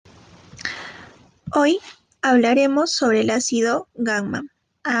Hoy hablaremos sobre el ácido gamma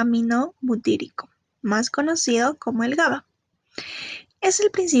aminobutírico, más conocido como el GABA. Es el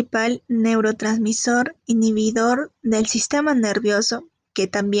principal neurotransmisor inhibidor del sistema nervioso, que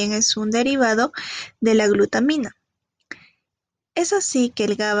también es un derivado de la glutamina. Es así que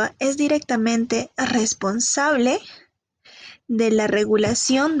el GABA es directamente responsable de la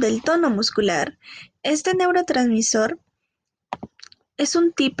regulación del tono muscular. Este neurotransmisor es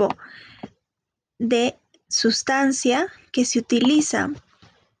un tipo de sustancia que se utiliza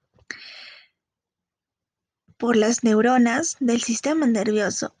por las neuronas del sistema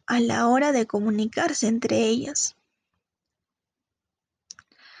nervioso a la hora de comunicarse entre ellas.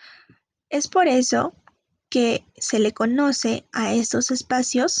 Es por eso que se le conoce a estos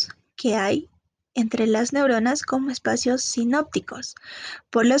espacios que hay entre las neuronas como espacios sinópticos,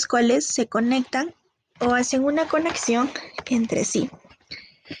 por los cuales se conectan o hacen una conexión entre sí.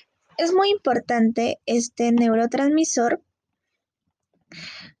 Es muy importante este neurotransmisor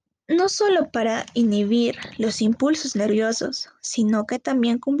no solo para inhibir los impulsos nerviosos, sino que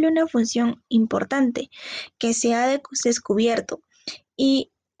también cumple una función importante que se ha descubierto,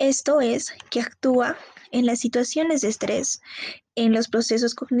 y esto es que actúa en las situaciones de estrés, en los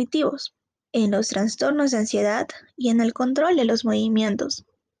procesos cognitivos, en los trastornos de ansiedad y en el control de los movimientos.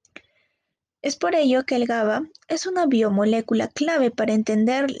 Es por ello que el GABA es una biomolécula clave para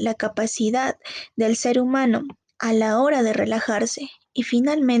entender la capacidad del ser humano a la hora de relajarse. Y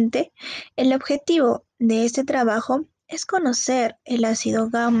finalmente, el objetivo de este trabajo es conocer el ácido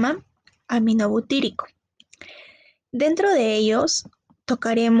gamma aminobutírico. Dentro de ellos,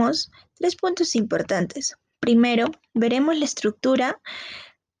 tocaremos tres puntos importantes. Primero, veremos la estructura,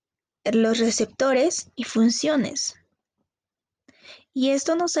 los receptores y funciones. Y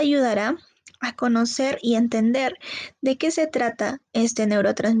esto nos ayudará a conocer y entender de qué se trata este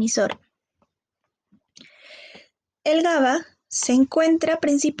neurotransmisor. El GABA se encuentra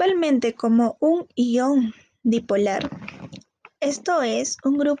principalmente como un ion dipolar. Esto es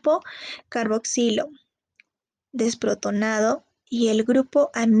un grupo carboxilo desprotonado y el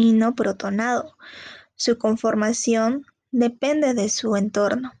grupo amino protonado. Su conformación depende de su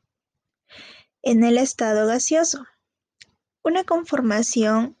entorno. En el estado gaseoso, una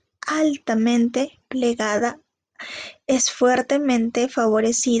conformación altamente plegada es fuertemente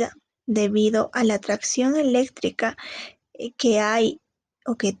favorecida debido a la atracción eléctrica que hay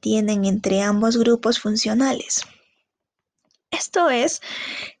o que tienen entre ambos grupos funcionales. Esto es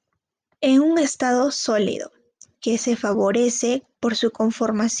en un estado sólido, que se favorece por su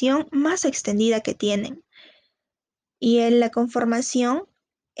conformación más extendida que tienen. Y la conformación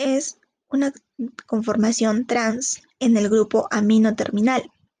es una conformación trans en el grupo amino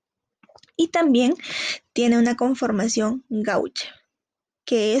terminal. Y también tiene una conformación gauche,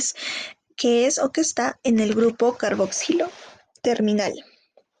 que es o que está en el grupo carboxilo terminal.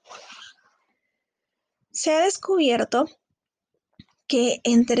 Se ha descubierto que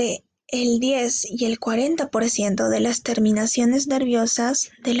entre el 10 y el 40% de las terminaciones nerviosas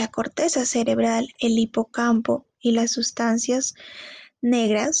de la corteza cerebral, el hipocampo y las sustancias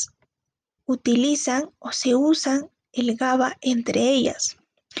negras utilizan o se usan el GABA entre ellas.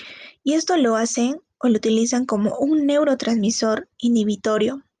 Y esto lo hacen o lo utilizan como un neurotransmisor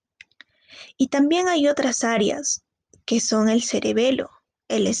inhibitorio. Y también hay otras áreas que son el cerebelo,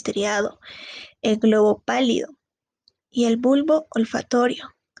 el estriado, el globo pálido y el bulbo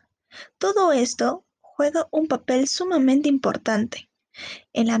olfatorio. Todo esto juega un papel sumamente importante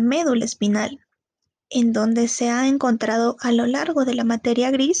en la médula espinal, en donde se ha encontrado a lo largo de la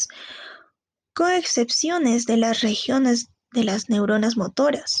materia gris, con excepciones de las regiones de las neuronas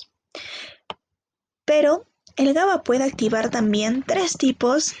motoras. Pero el GABA puede activar también tres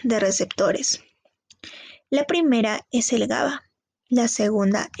tipos de receptores. La primera es el GABA, la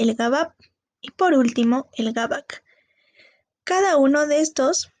segunda el GABAP y por último el GABAC. Cada uno de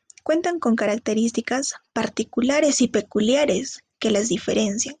estos cuentan con características particulares y peculiares que las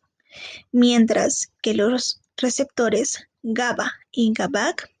diferencian, mientras que los receptores GABA y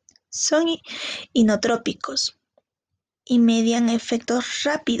GABAC son inotrópicos y median efectos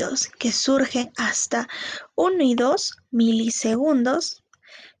rápidos que surgen hasta 1 y 2 milisegundos,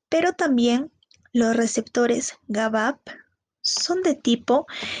 pero también los receptores GABAP son de tipo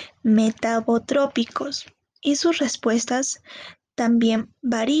metabotrópicos y sus respuestas también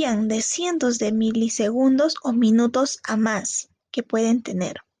varían de cientos de milisegundos o minutos a más que pueden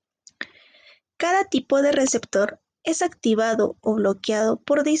tener. Cada tipo de receptor es activado o bloqueado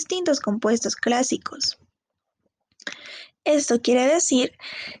por distintos compuestos clásicos. Esto quiere decir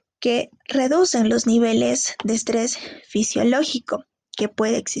que reducen los niveles de estrés fisiológico que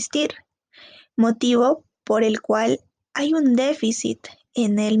puede existir, motivo por el cual hay un déficit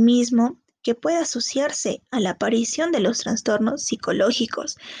en el mismo que puede asociarse a la aparición de los trastornos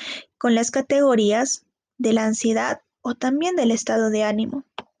psicológicos con las categorías de la ansiedad o también del estado de ánimo.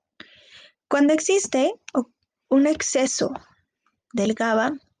 Cuando existe un exceso del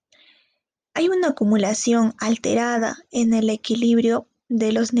GABA, hay una acumulación alterada en el equilibrio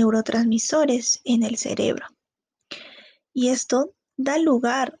de los neurotransmisores en el cerebro. Y esto da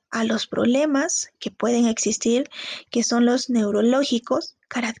lugar a los problemas que pueden existir, que son los neurológicos,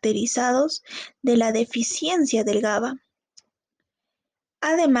 caracterizados de la deficiencia del GABA.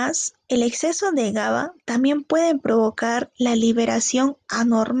 Además, el exceso de GABA también puede provocar la liberación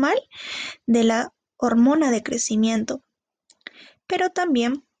anormal de la hormona de crecimiento, pero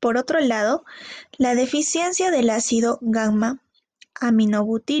también, por otro lado, la deficiencia del ácido gamma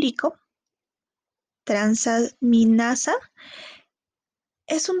aminobutírico transaminasa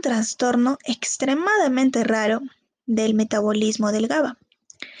es un trastorno extremadamente raro del metabolismo del GABA.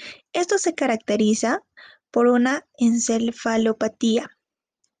 Esto se caracteriza por una encefalopatía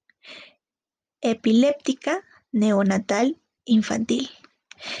epiléptica neonatal infantil.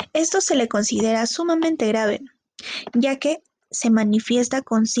 Esto se le considera sumamente grave, ya que se manifiesta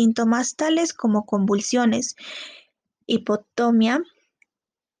con síntomas tales como convulsiones, hipotomía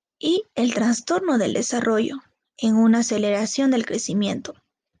y el trastorno del desarrollo en una aceleración del crecimiento.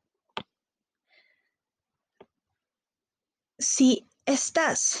 Si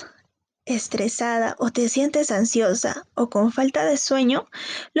estás estresada o te sientes ansiosa o con falta de sueño,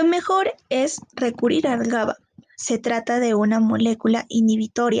 lo mejor es recurrir al GABA. Se trata de una molécula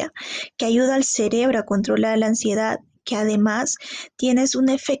inhibitoria que ayuda al cerebro a controlar la ansiedad, que además tiene un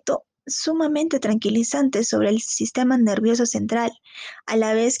efecto sumamente tranquilizante sobre el sistema nervioso central, a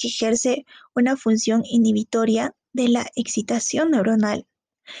la vez que ejerce una función inhibitoria de la excitación neuronal.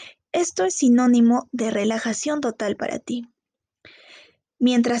 Esto es sinónimo de relajación total para ti.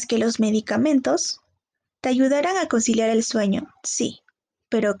 Mientras que los medicamentos te ayudarán a conciliar el sueño, sí,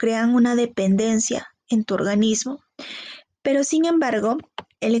 pero crean una dependencia en tu organismo. Pero sin embargo,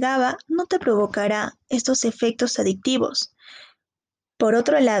 el GABA no te provocará estos efectos adictivos. Por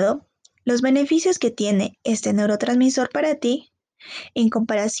otro lado, los beneficios que tiene este neurotransmisor para ti, en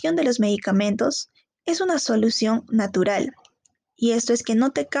comparación de los medicamentos, es una solución natural. Y esto es que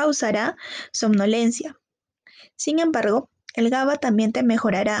no te causará somnolencia. Sin embargo, el GABA también te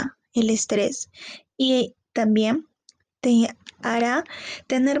mejorará el estrés y también te hará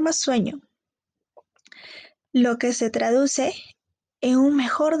tener más sueño, lo que se traduce en un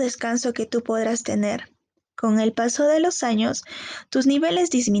mejor descanso que tú podrás tener. Con el paso de los años, tus niveles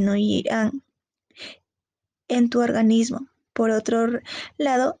disminuirán en tu organismo. Por otro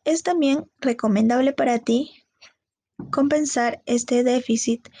lado, es también recomendable para ti compensar este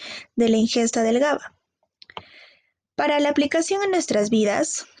déficit de la ingesta del GABA. Para la aplicación en nuestras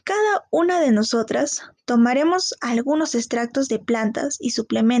vidas, cada una de nosotras tomaremos algunos extractos de plantas y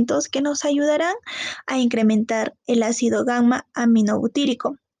suplementos que nos ayudarán a incrementar el ácido gamma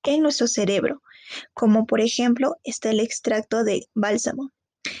aminobutírico en nuestro cerebro, como por ejemplo está el extracto de bálsamo,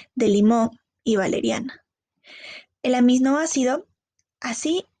 de limón y valeriana. El aminoácido,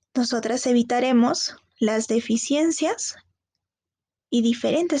 así nosotras evitaremos las deficiencias y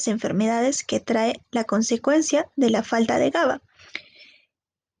diferentes enfermedades que trae la consecuencia de la falta de GABA.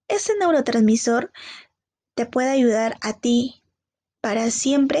 Este neurotransmisor te puede ayudar a ti para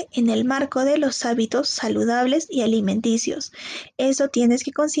siempre en el marco de los hábitos saludables y alimenticios. Eso tienes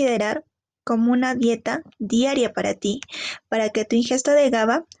que considerar como una dieta diaria para ti, para que tu ingesta de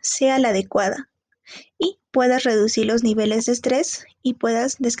GABA sea la adecuada y puedas reducir los niveles de estrés y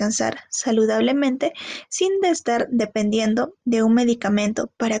puedas descansar saludablemente sin estar dependiendo de un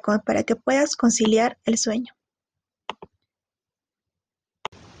medicamento para que puedas conciliar el sueño.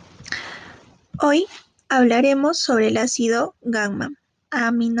 Hoy hablaremos sobre el ácido gamma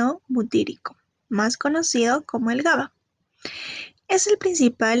aminobutírico, más conocido como el GABA. Es el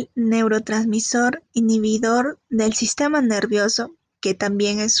principal neurotransmisor inhibidor del sistema nervioso, que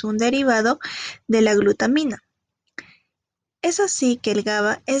también es un derivado de la glutamina. Es así que el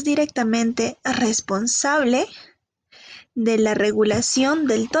GABA es directamente responsable de la regulación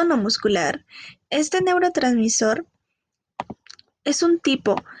del tono muscular. Este neurotransmisor es un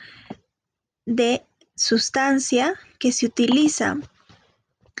tipo de sustancia que se utiliza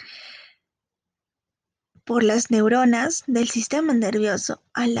por las neuronas del sistema nervioso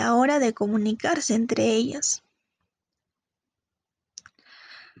a la hora de comunicarse entre ellas.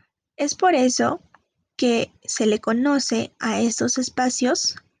 Es por eso que se le conoce a estos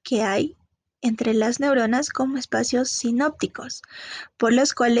espacios que hay entre las neuronas como espacios sinópticos, por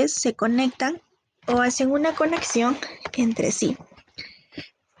los cuales se conectan o hacen una conexión entre sí.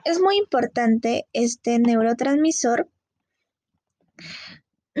 Es muy importante este neurotransmisor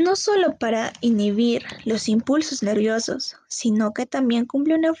no solo para inhibir los impulsos nerviosos, sino que también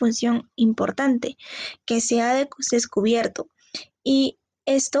cumple una función importante que se ha descubierto, y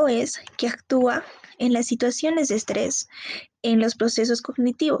esto es que actúa en las situaciones de estrés, en los procesos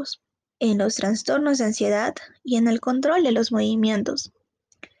cognitivos, en los trastornos de ansiedad y en el control de los movimientos.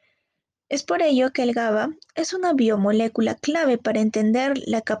 Es por ello que el GABA es una biomolécula clave para entender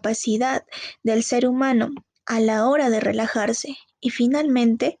la capacidad del ser humano a la hora de relajarse. Y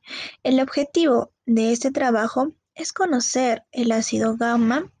finalmente, el objetivo de este trabajo es conocer el ácido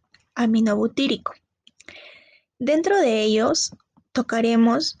gamma aminobutírico. Dentro de ellos,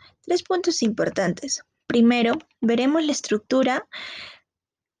 tocaremos tres puntos importantes. Primero, veremos la estructura,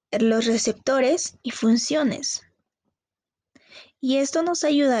 los receptores y funciones. Y esto nos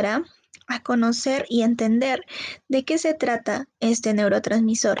ayudará a conocer y entender de qué se trata este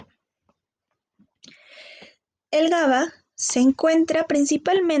neurotransmisor. El GABA se encuentra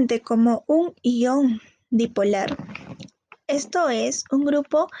principalmente como un ion dipolar. Esto es un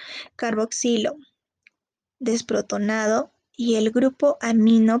grupo carboxilo desprotonado y el grupo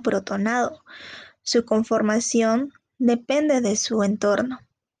amino protonado. Su conformación depende de su entorno.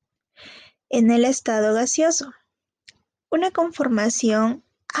 En el estado gaseoso, una conformación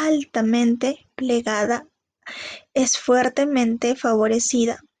altamente plegada es fuertemente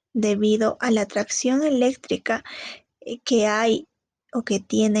favorecida debido a la atracción eléctrica que hay o que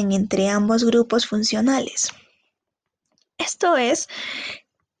tienen entre ambos grupos funcionales. Esto es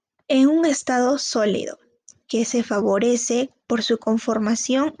en un estado sólido, que se favorece por su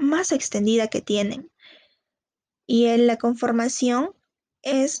conformación más extendida que tienen. Y la conformación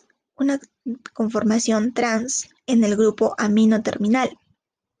es una conformación trans en el grupo amino terminal.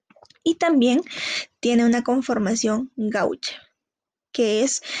 Y también tiene una conformación gauche, que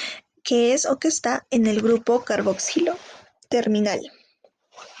es o que está en el grupo carboxilo terminal.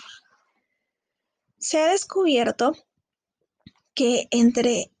 Se ha descubierto que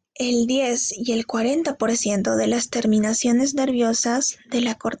entre el 10 y el 40% de las terminaciones nerviosas de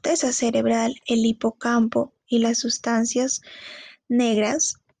la corteza cerebral, el hipocampo y las sustancias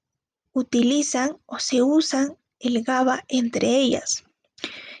negras utilizan o se usan el GABA entre ellas.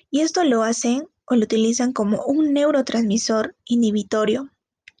 Y esto lo hacen o lo utilizan como un neurotransmisor inhibitorio.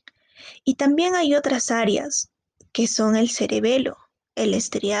 Y también hay otras áreas que son el cerebelo, el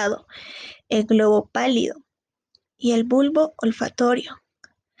estriado, el globo pálido y el bulbo olfatorio.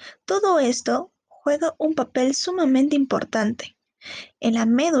 Todo esto juega un papel sumamente importante en la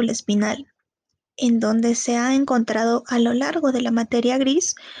médula espinal, en donde se ha encontrado a lo largo de la materia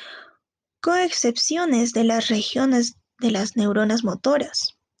gris, con excepciones de las regiones de las neuronas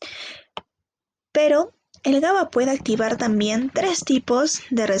motoras. Pero el GABA puede activar también tres tipos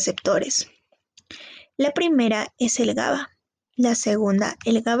de receptores. La primera es el GABA, la segunda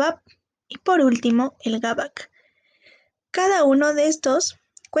el GABAP y por último el GABAC. Cada uno de estos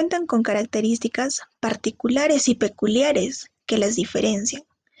cuentan con características particulares y peculiares que las diferencian,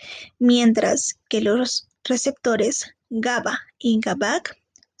 mientras que los receptores GABA y GABAC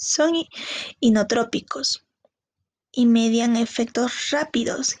son inotrópicos y median efectos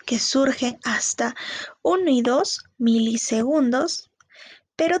rápidos que surgen hasta 1 y 2 milisegundos,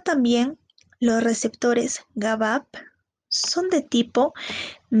 pero también los receptores GABAP son de tipo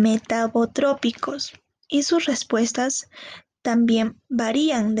metabotrópicos y sus respuestas también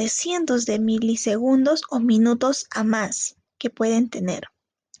varían de cientos de milisegundos o minutos a más que pueden tener.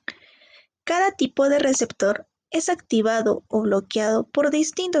 Cada tipo de receptor es activado o bloqueado por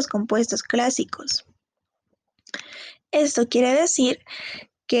distintos compuestos clásicos. Esto quiere decir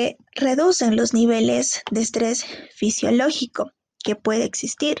que reducen los niveles de estrés fisiológico que puede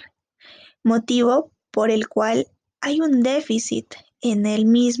existir, motivo por el cual hay un déficit en el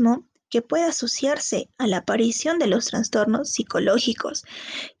mismo que puede asociarse a la aparición de los trastornos psicológicos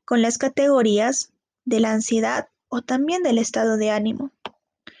con las categorías de la ansiedad o también del estado de ánimo.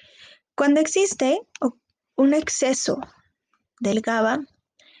 Cuando existe un exceso del GABA,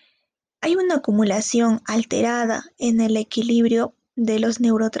 hay una acumulación alterada en el equilibrio de los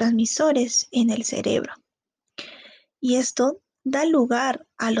neurotransmisores en el cerebro. Y esto da lugar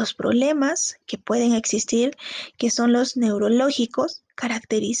a los problemas que pueden existir, que son los neurológicos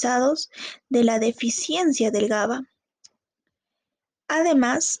caracterizados de la deficiencia del GABA.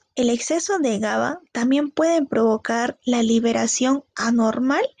 Además, el exceso de GABA también puede provocar la liberación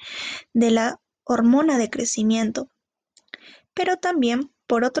anormal de la hormona de crecimiento, pero también,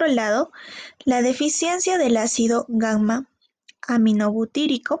 por otro lado, la deficiencia del ácido gamma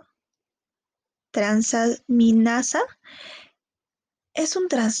aminobutírico transaminasa es un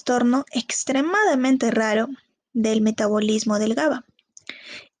trastorno extremadamente raro del metabolismo del GABA.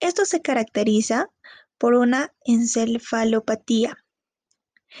 Esto se caracteriza por una encefalopatía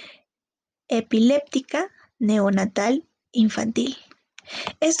epiléptica neonatal infantil.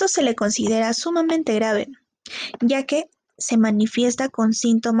 Esto se le considera sumamente grave, ya que se manifiesta con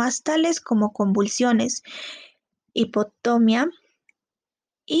síntomas tales como convulsiones, hipotomía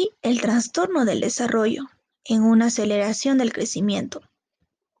y el trastorno del desarrollo en una aceleración del crecimiento.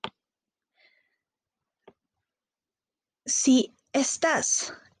 Si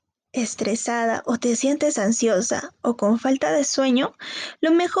estás estresada o te sientes ansiosa o con falta de sueño,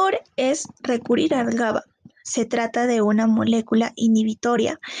 lo mejor es recurrir al GABA. Se trata de una molécula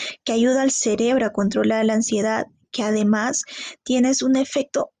inhibitoria que ayuda al cerebro a controlar la ansiedad, que además tiene un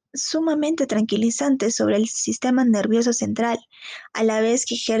efecto sumamente tranquilizante sobre el sistema nervioso central, a la vez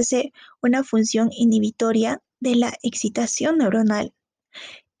que ejerce una función inhibitoria de la excitación neuronal.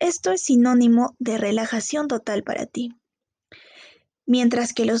 Esto es sinónimo de relajación total para ti.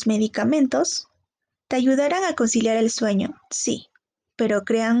 Mientras que los medicamentos te ayudarán a conciliar el sueño, sí, pero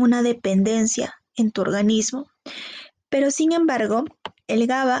crean una dependencia en tu organismo. Pero sin embargo, el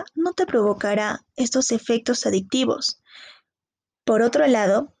GABA no te provocará estos efectos adictivos. Por otro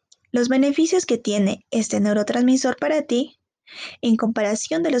lado, los beneficios que tiene este neurotransmisor para ti, en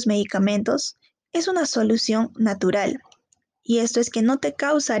comparación de los medicamentos, es una solución natural. Y esto es que no te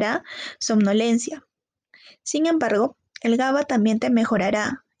causará somnolencia. Sin embargo, el GABA también te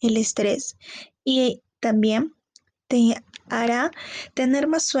mejorará el estrés y también te hará tener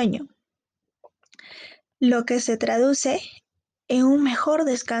más sueño, lo que se traduce en un mejor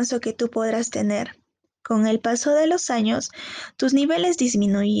descanso que tú podrás tener. Con el paso de los años, tus niveles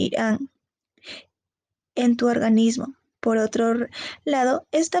disminuirán en tu organismo. Por otro lado,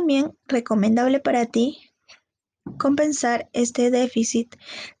 es también recomendable para ti compensar este déficit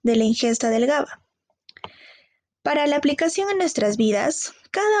de la ingesta del GABA. Para la aplicación en nuestras vidas,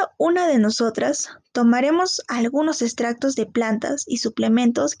 cada una de nosotras tomaremos algunos extractos de plantas y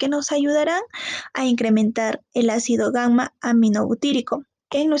suplementos que nos ayudarán a incrementar el ácido gamma aminobutírico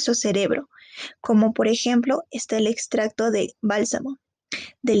en nuestro cerebro, como por ejemplo está el extracto de bálsamo,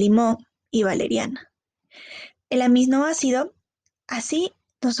 de limón y valeriana. El aminoácido, así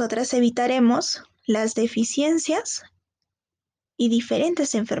nosotras evitaremos las deficiencias y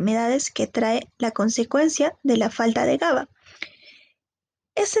diferentes enfermedades que trae la consecuencia de la falta de GABA.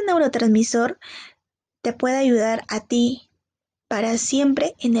 Este neurotransmisor te puede ayudar a ti para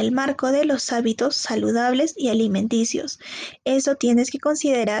siempre en el marco de los hábitos saludables y alimenticios. Eso tienes que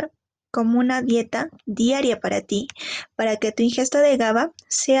considerar como una dieta diaria para ti, para que tu ingesta de GABA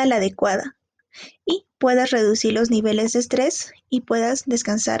sea la adecuada y puedas reducir los niveles de estrés y puedas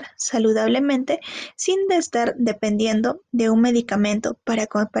descansar saludablemente sin estar dependiendo de un medicamento para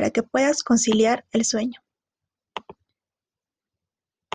que puedas conciliar el sueño.